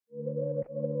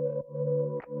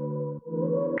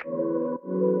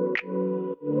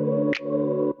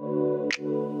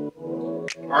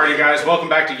Alrighty guys, welcome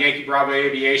back to Yankee Bravo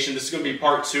Aviation. This is going to be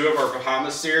part 2 of our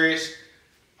Bahamas series.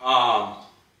 Have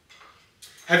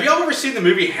y'all ever seen the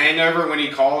movie Hangover when he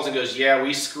calls and goes, yeah,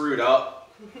 we screwed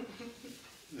up?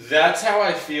 That's how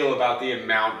I feel about the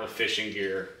amount of fishing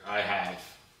gear I have.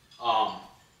 And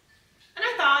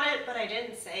I thought it, but I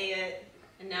didn't say it.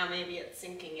 And now maybe it's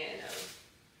sinking in of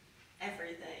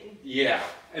everything. Yeah,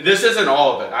 and this isn't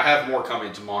all of it. I have more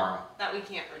coming tomorrow. That we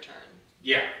can't return.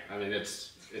 Yeah, I mean, it's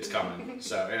coming,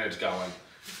 so, and it's going.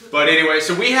 But anyway,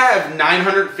 so we have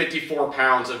 954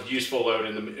 pounds of useful load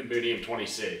in the Mooney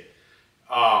M20C.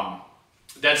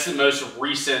 That's the most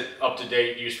recent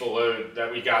up-to-date useful load that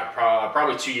we got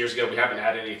probably 2 years ago. We haven't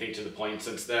added anything to the plane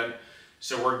since then,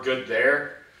 so we're good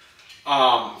there.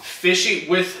 Fishing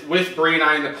with Bree and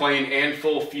I in the plane and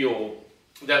full fuel,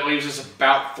 that leaves us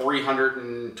about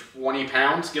 320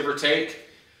 pounds, give or take.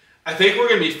 I think we're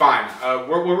going to be fine.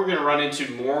 What we're going to run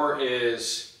into more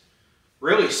is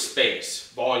really space,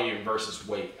 volume versus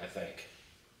weight, I think.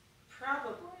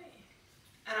 Probably.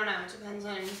 I don't know. It depends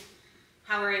on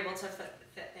how we're able to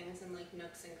fit things in like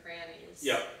nooks and crannies.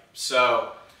 Yep.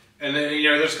 So, and then, you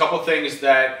know, there's a couple things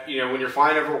that, you know, when you're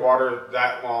flying over water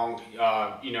that long,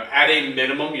 you know, at a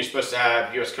minimum, you're supposed to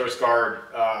have U.S. Coast Guard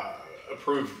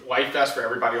approved life vest for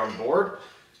everybody on board.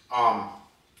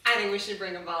 I think we should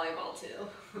bring a volleyball too.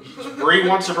 Bree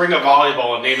wants to bring a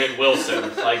volleyball and name it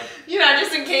Wilson. Like, you know,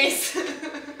 just in case.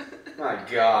 My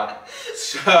God.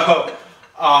 So,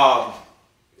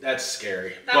 that's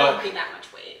scary. That won't be that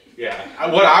much weight. Yeah.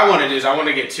 What I want to do is I want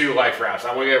to get 2 life rafts.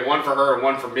 I want to get one for her and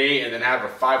one for me, and then have a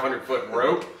 500-foot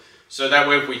rope. So that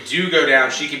way, if we do go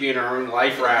down, she can be in her own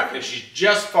life raft, and she's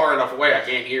just far enough away I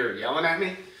can't hear her yelling at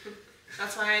me.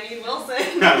 That's why I need Wilson.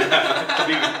 You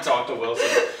can talk to Wilson.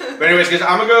 But anyways, guys,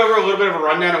 I'm going to go over a little bit of a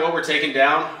rundown of what we're taking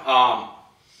down.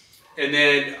 And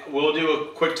then we'll do a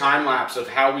quick time lapse of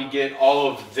how we get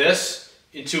all of this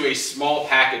into a small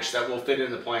package that will fit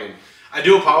in the plane. I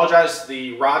do apologize.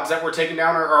 The rods that we're taking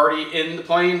down are already in the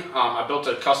plane. I built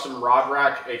a custom rod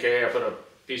rack, aka I put a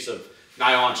piece of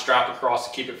nylon strap across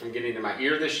to keep it from getting to my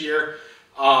ear this year.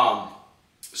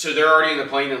 So they're already in the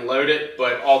plane and loaded,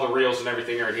 but all the reels and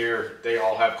everything are in here. They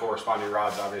all have corresponding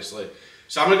rods, obviously.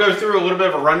 So I'm going to go through a little bit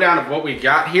of a rundown of what we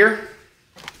got here.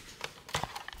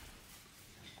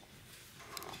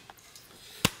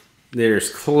 There's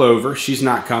Clover. She's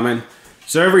not coming.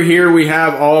 So over here we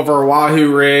have all of our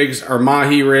Wahoo rigs, our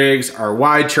Mahi rigs, our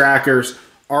wide trackers,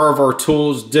 all of our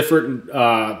tools, different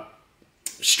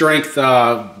strength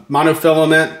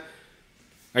monofilament.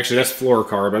 Actually, that's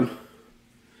fluorocarbon.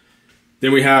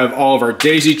 Then we have all of our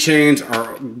daisy chains,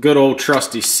 our good old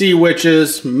trusty sea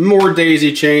witches, more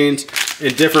daisy chains,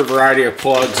 and different variety of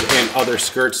plugs and other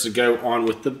skirts to go on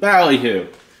with the ballyhoo.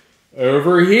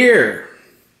 Over here,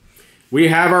 we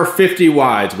have our 50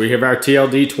 wides. We have our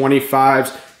TLD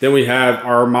 25s. Then we have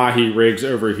our Mahi rigs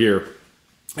over here.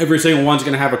 Every single one's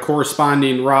going to have a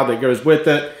corresponding rod that goes with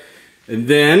it. And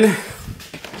then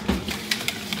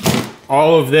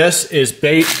all of this is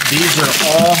bait. These are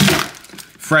all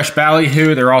fresh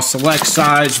ballyhoo. They're all select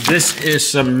size. This is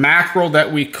some mackerel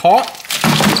that we caught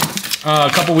a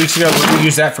couple weeks ago. We're going to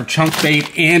use that for chunk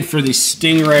bait and for the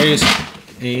stingrays.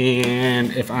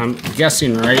 And if I'm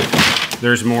guessing right,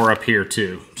 there's more up here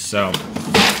too. So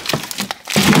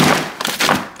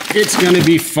it's going to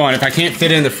be fun. If I can't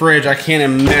fit it in the fridge, I can't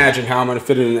imagine how I'm going to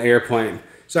fit it in the airplane.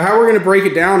 So how we're going to break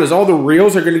it down is all the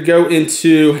reels are going to go in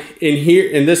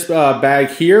this bag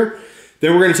here.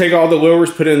 Then we're going to take all the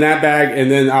lures, put it in that bag, and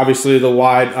then obviously the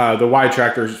wide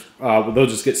tractors, they'll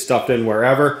just get stuffed in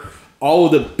wherever. All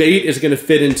of the bait is going to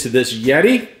fit into this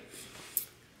Yeti.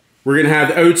 We're going to have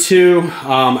the O2.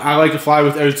 I like to fly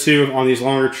with O2 on these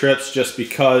longer trips just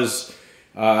because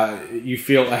you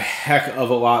feel a heck of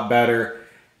a lot better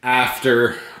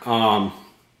after a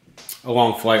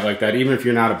long flight like that. Even if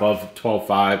you're not above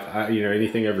 12.5, you know,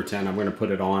 anything over 10, I'm going to put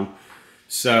it on.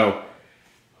 So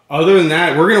other than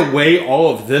that, we're going to weigh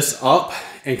all of this up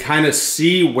and kind of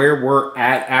see where we're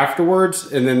at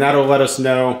afterwards. And then that'll let us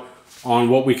know on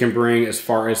what we can bring as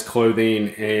far as clothing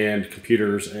and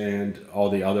computers and all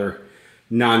the other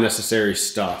non-necessary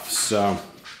stuff. So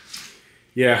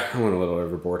yeah, I went a little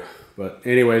overboard. But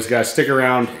anyways, guys, stick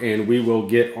around and we will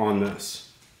get on this.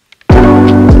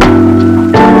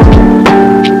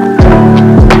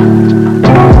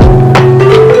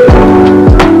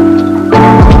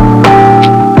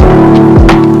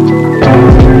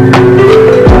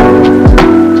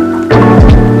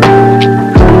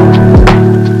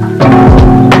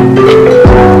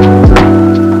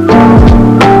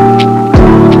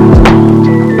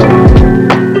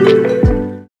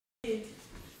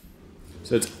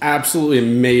 So it's absolutely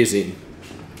amazing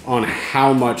on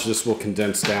how much this will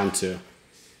condense down to.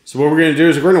 So what we're gonna do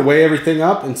is we're gonna weigh everything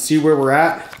up and see where we're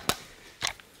at.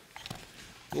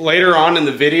 Later on in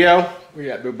the video,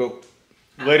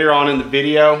 later on in the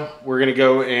video, we're gonna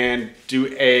go and do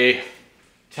a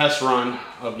test run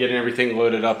of getting everything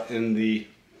loaded up in the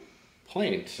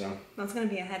plane. So that's gonna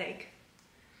be a headache.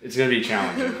 It's gonna be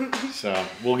challenging. So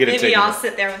we'll get it taken. Maybe I'll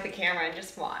sit there with the camera and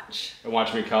just watch. And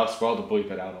watch me cuss. Well, to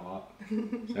bleep it out a lot.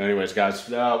 So anyways, guys,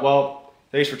 well,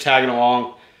 thanks for tagging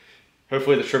along.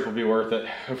 Hopefully the trip will be worth it.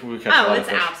 Hopefully we catch a lot of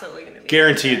fish. It's absolutely gonna be.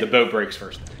 Guaranteed the boat breaks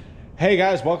first. Hey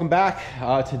guys, welcome back.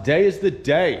 Today is the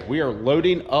day. We are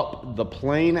loading up the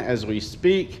plane as we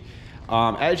speak.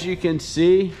 As you can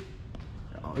see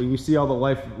all the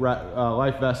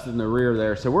life vest in the rear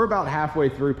there. So we're about halfway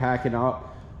through packing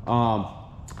up.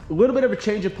 A little bit of a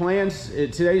change of plans.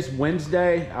 Today's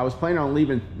Wednesday. I was planning on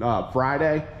leaving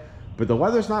Friday, but the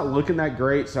weather's not looking that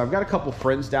great. So I've got a couple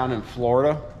friends down in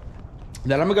Florida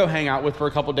that I'm gonna go hang out with for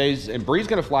a couple days, and Bree's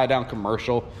gonna fly down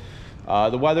commercial.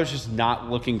 The weather's just not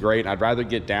looking great. I'd rather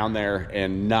get down there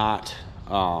and not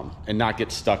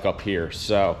get stuck up here.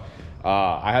 So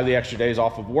I have the extra days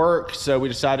off of work, so we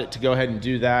decided to go ahead and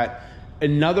do that.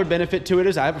 Another benefit to it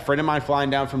is I have a friend of mine flying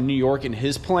down from New York in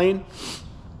his plane,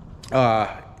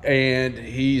 and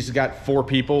he's got 4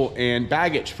 people and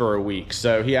baggage for a week.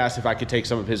 So he asked if I could take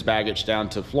some of his baggage down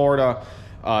to Florida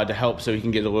to help so he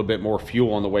can get a little bit more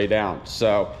fuel on the way down.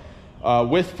 So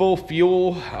with full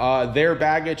fuel, their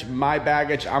baggage, my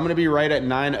baggage, I'm gonna be right at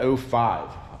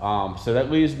 905. So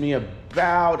that leaves me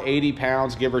about 80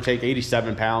 pounds, give or take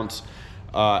 87 pounds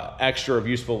extra of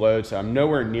useful load. So I'm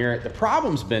nowhere near it. The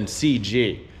problem's been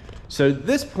CG. So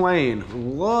this plane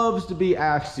loves to be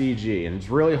aft CG, and it's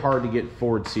really hard to get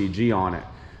forward CG on it.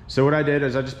 So what I did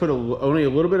is I just put only a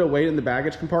little bit of weight in the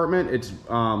baggage compartment. It's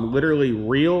literally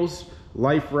reels,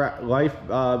 life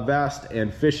vest,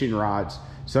 and fishing rods.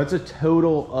 So that's a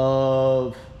total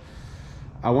of,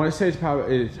 I want to say it's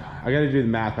probably, I got to do the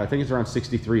math, but I think it's around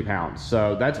 63 pounds.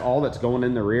 So that's all that's going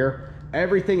in the rear.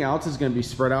 Everything else is going to be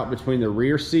spread out between the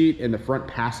rear seat and the front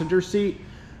passenger seat.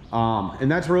 And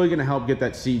that's really going to help get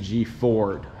that CG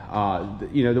forward.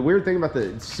 You know, the weird thing about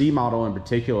the C model in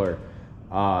particular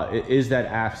is that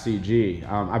aft CG.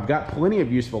 I've got plenty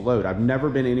of useful load. I've never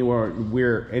been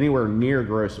anywhere near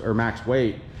gross or max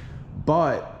weight,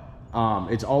 but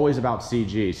it's always about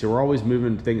CG. So we're always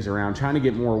moving things around, trying to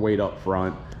get more weight up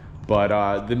front.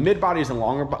 But the mid bodies and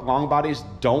long bodies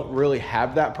don't really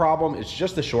have that problem. It's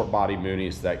just the short body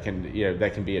Moonies that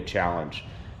can be a challenge.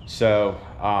 So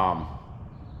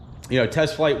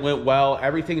test flight went well,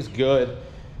 everything's good.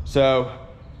 So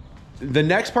the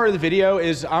next part of the video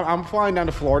is I'm flying down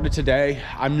to Florida today.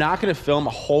 I'm not gonna film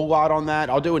a whole lot on that.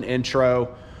 I'll do an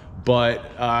intro,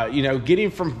 but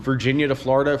getting from Virginia to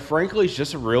Florida, frankly, is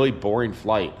just a really boring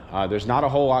flight. There's not a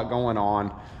whole lot going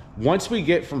on. Once we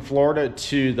get from Florida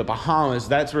to the Bahamas,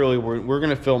 that's really where we're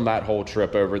gonna film that whole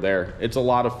trip over there. It's a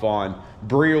lot of fun.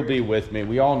 Bree will be with me.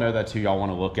 We all know that's who y'all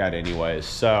wanna look at anyways.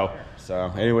 So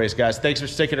anyways, guys, thanks for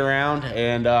sticking around,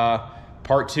 and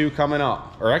part 2 coming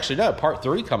up, or actually no, part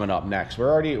 3 coming up next. We're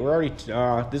already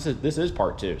this is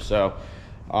part 2. So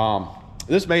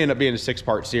this may end up being a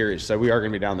 6-part series, so we are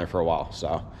gonna be down there for a while.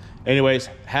 So anyways,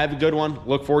 have a good one.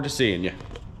 Look forward to seeing you.